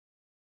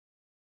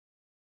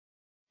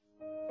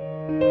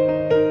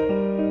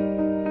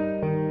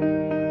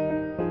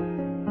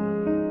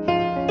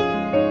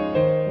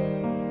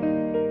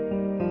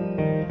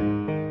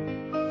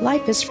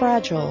Life is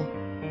fragile.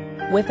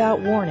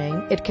 Without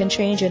warning, it can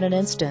change in an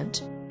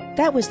instant.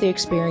 That was the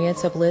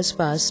experience of Liz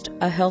Fust,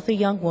 a healthy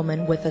young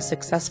woman with a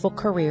successful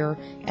career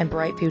and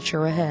bright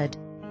future ahead.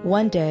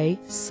 One day,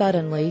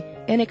 suddenly,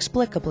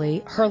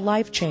 inexplicably, her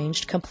life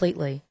changed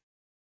completely.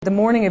 The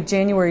morning of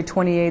January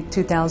 28,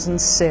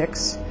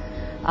 2006,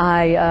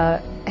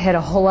 I had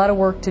a whole lot of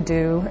work to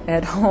do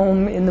at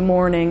home in the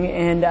morning,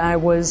 and I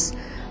was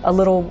a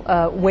little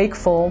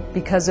wakeful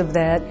because of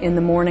that in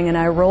the morning, and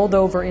I rolled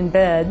over in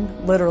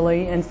bed,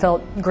 literally, and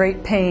felt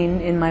great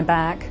pain in my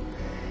back,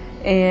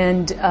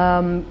 and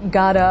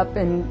got up,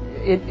 and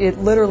it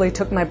literally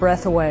took my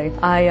breath away.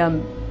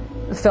 I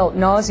felt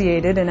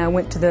nauseated, and I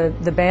went to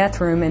the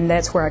bathroom, and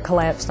that's where I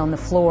collapsed on the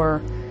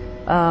floor,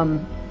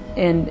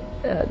 and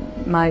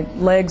my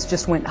legs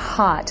just went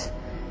hot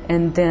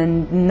and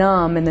then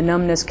numb, and the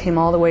numbness came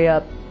all the way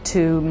up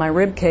to my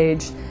rib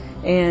cage,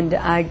 and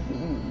I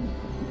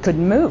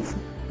couldn't move.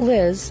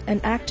 Liz, an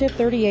active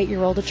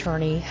 38-year-old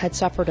attorney, had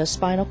suffered a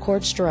spinal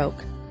cord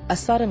stroke, a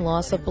sudden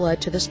loss of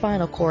blood to the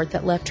spinal cord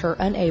that left her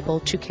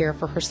unable to care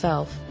for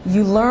herself.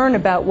 You learn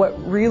about what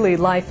really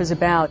life is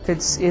about.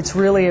 It's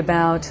really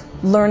about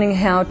learning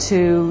how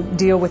to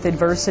deal with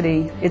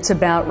adversity. It's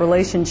about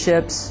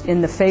relationships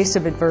in the face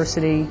of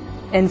adversity.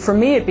 And for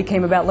me, it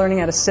became about learning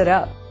how to sit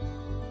up.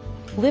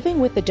 Living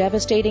with the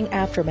devastating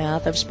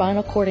aftermath of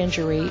spinal cord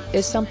injury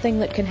is something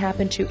that can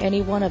happen to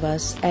any one of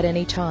us at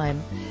any time,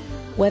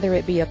 whether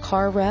it be a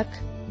car wreck,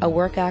 a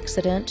work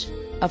accident,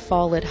 a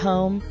fall at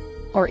home,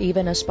 or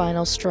even a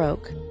spinal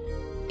stroke.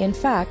 In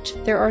fact,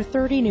 there are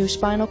 30 new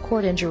spinal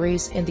cord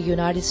injuries in the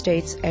United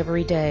States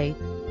every day.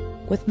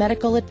 With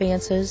medical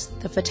advances,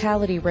 the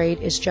fatality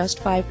rate is just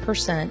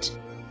 5%,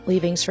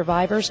 leaving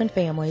survivors and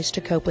families to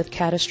cope with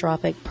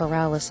catastrophic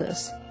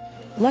paralysis.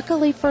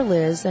 Luckily for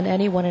Liz and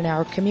anyone in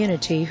our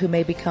community who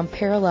may become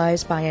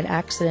paralyzed by an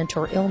accident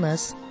or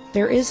illness,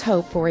 there is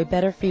hope for a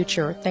better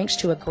future thanks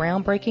to a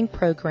groundbreaking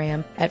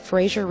program at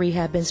Frazier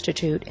Rehab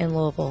Institute in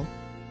Louisville.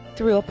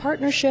 Through a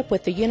partnership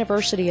with the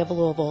University of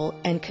Louisville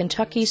and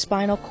Kentucky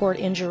Spinal Cord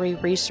Injury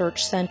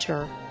Research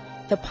Center,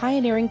 the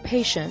pioneering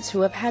patients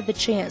who have had the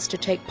chance to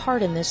take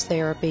part in this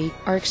therapy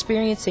are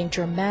experiencing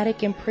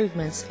dramatic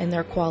improvements in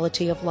their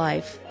quality of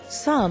life.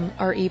 Some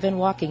are even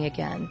walking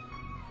again.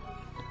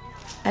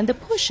 And the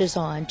push is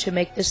on to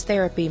make this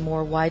therapy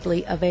more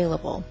widely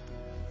available.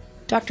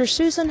 Dr.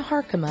 Susan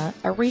Harkema,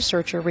 a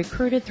researcher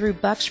recruited through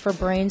Bucks for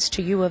Brains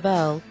to U of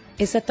L,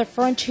 is at the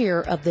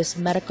frontier of this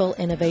medical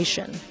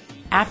innovation.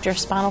 After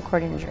spinal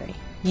cord injury,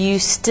 you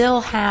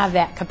still have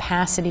that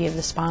capacity of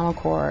the spinal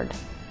cord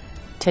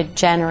to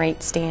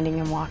generate standing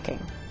and walking.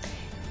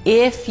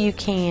 If you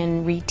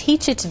can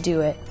reteach it to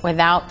do it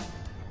without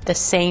the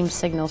same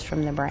signals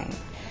from the brain.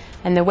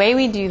 And the way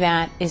we do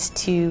that is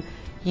to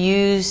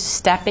use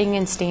stepping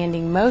and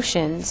standing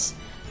motions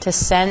to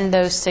send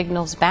those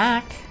signals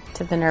back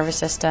to the nervous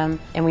system,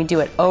 and we do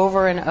it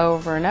over and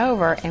over and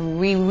over, and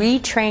we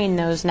retrain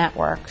those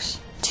networks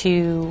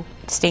to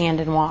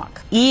stand and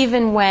walk,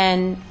 even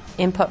when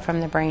input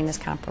from the brain is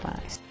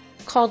compromised.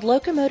 Called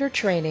locomotor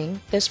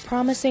training, this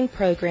promising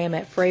program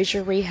at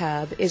Frazier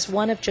Rehab is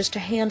one of just a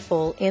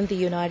handful in the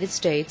United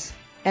States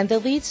and the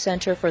lead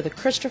center for the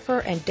Christopher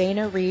and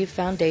Dana Reeve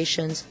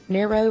Foundation's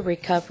Neuro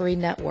Recovery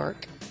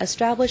Network,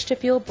 established to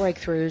fuel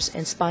breakthroughs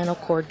in spinal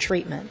cord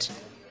treatment.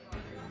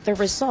 The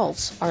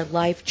results are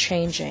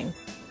life-changing.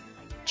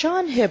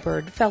 John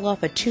Hibbard fell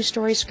off a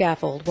 2-story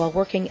scaffold while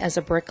working as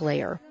a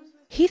bricklayer.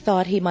 He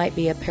thought he might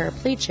be a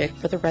paraplegic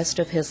for the rest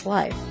of his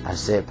life. I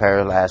sat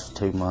paralyzed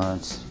for 2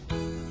 months.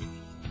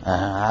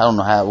 I don't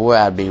know where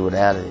I'd be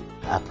without it.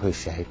 I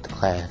appreciate the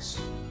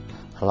class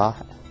a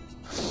lot.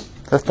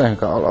 I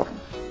thank all of them.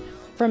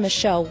 For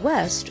Michelle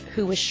West,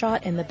 who was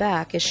shot in the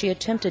back as she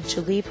attempted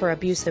to leave her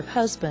abusive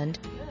husband,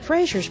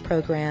 Frazier's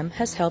program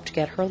has helped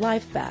get her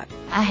life back.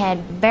 I had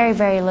very,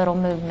 very little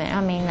movement.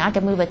 I mean, I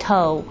could move a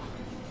toe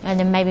and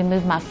then maybe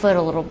move my foot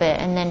a little bit.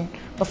 And then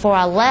before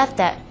I left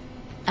that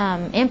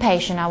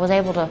inpatient, I was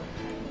able to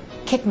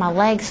kick my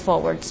legs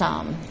forward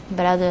some.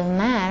 But other than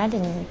that,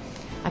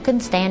 I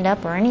couldn't stand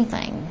up or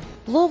anything.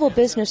 Louisville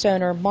business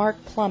owner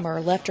Mark Plummer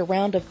left a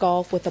round of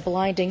golf with a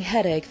blinding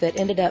headache that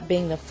ended up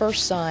being the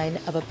first sign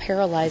of a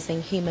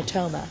paralyzing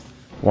hematoma.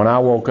 When I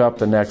woke up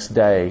the next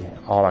day,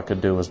 all I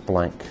could do was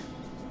blink.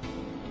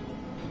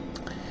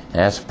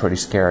 That's pretty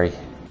scary.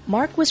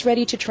 Mark was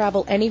ready to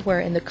travel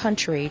anywhere in the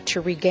country to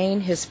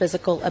regain his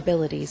physical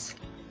abilities.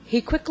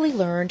 He quickly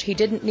learned he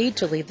didn't need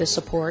to leave the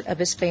support of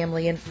his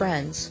family and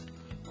friends.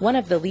 One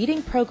of the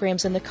leading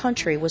programs in the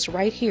country was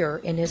right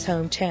here in his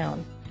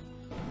hometown.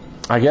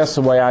 I guess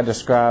the way I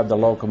described the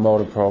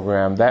locomotive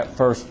program, that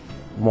first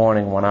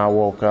morning when I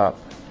woke up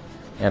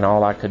and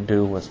all I could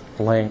do was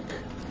blink,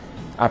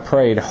 I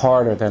prayed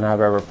harder than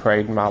I've ever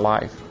prayed in my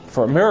life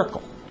for a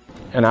miracle.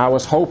 And I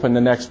was hoping the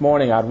next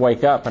morning I'd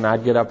wake up and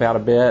I'd get up out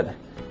of bed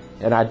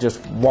and I'd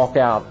just walk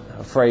out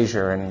of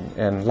Frazier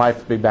and life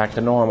would be back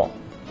to normal.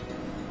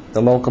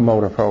 The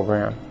locomotor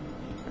program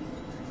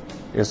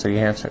is the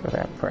answer to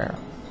that prayer.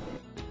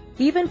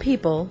 Even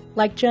people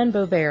like Jen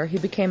Bovair, who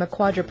became a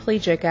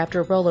quadriplegic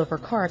after a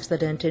rollover car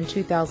accident in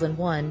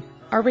 2001,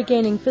 are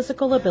regaining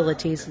physical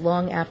abilities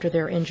long after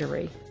their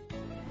injury.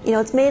 You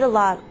know, it's made a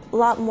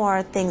lot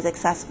more things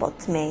accessible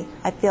to me.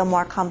 I feel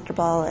more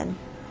comfortable, and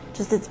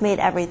just it's made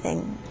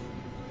everything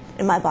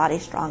in my body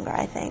stronger,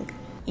 I think.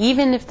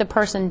 Even if the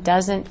person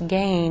doesn't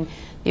gain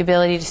the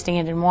ability to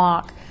stand and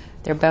walk,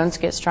 their bones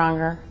get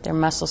stronger, their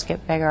muscles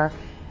get bigger,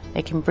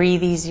 they can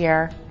breathe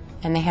easier,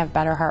 and they have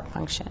better heart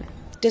function.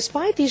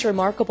 Despite these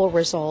remarkable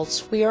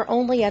results, we are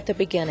only at the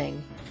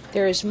beginning.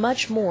 There is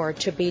much more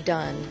to be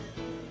done.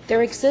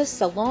 There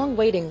exists a long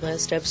waiting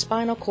list of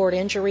spinal cord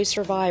injury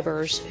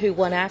survivors who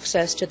want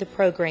access to the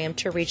program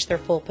to reach their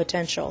full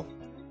potential.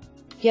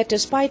 Yet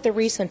despite the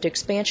recent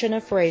expansion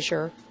of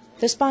Frazier,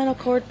 the spinal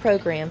cord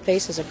program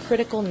faces a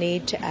critical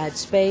need to add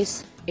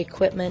space,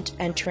 equipment,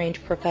 and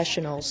trained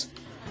professionals.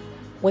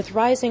 With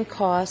rising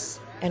costs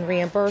and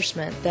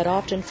reimbursement that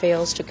often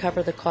fails to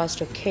cover the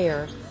cost of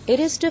care, it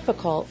is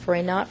difficult for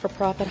a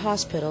not-for-profit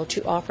hospital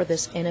to offer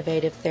this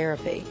innovative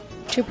therapy.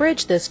 To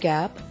bridge this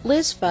gap,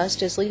 Liz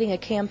Fust is leading a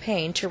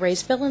campaign to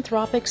raise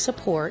philanthropic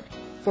support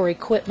for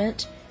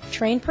equipment,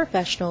 trained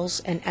professionals,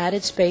 and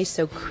added space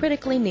so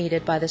critically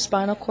needed by the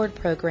spinal cord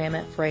program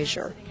at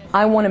Frazier.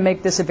 I want to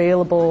make this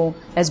available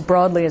as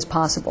broadly as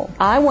possible.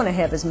 I want to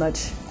have as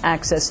much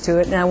access to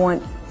it, and I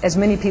want as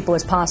many people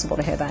as possible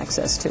to have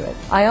access to it.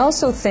 I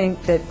also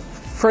think that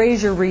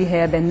Frazier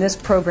Rehab and this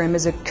program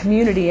is a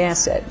community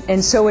asset,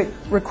 and so it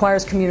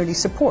requires community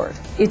support.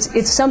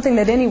 It's something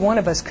that any one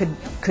of us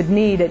could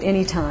need at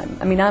any time.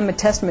 I mean, I'm a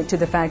testament to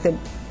the fact that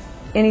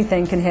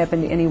anything can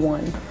happen to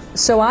anyone.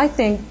 So I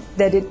think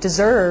that it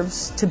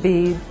deserves to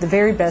be the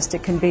very best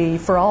it can be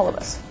for all of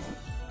us.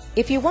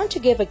 If you want to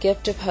give a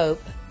gift of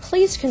hope,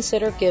 please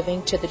consider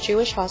giving to the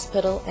Jewish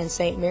Hospital and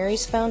St.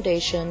 Mary's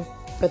Foundation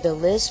for the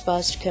Liz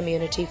Fust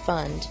Community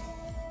Fund.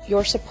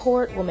 Your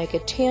support will make a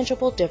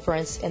tangible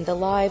difference in the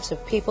lives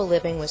of people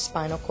living with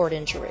spinal cord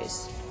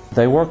injuries.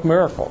 They work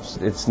miracles.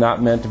 It's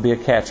not meant to be a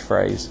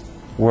catchphrase.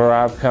 Where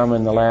I've come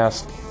in the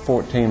last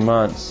 14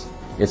 months,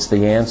 it's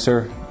the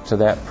answer to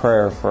that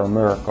prayer for a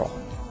miracle.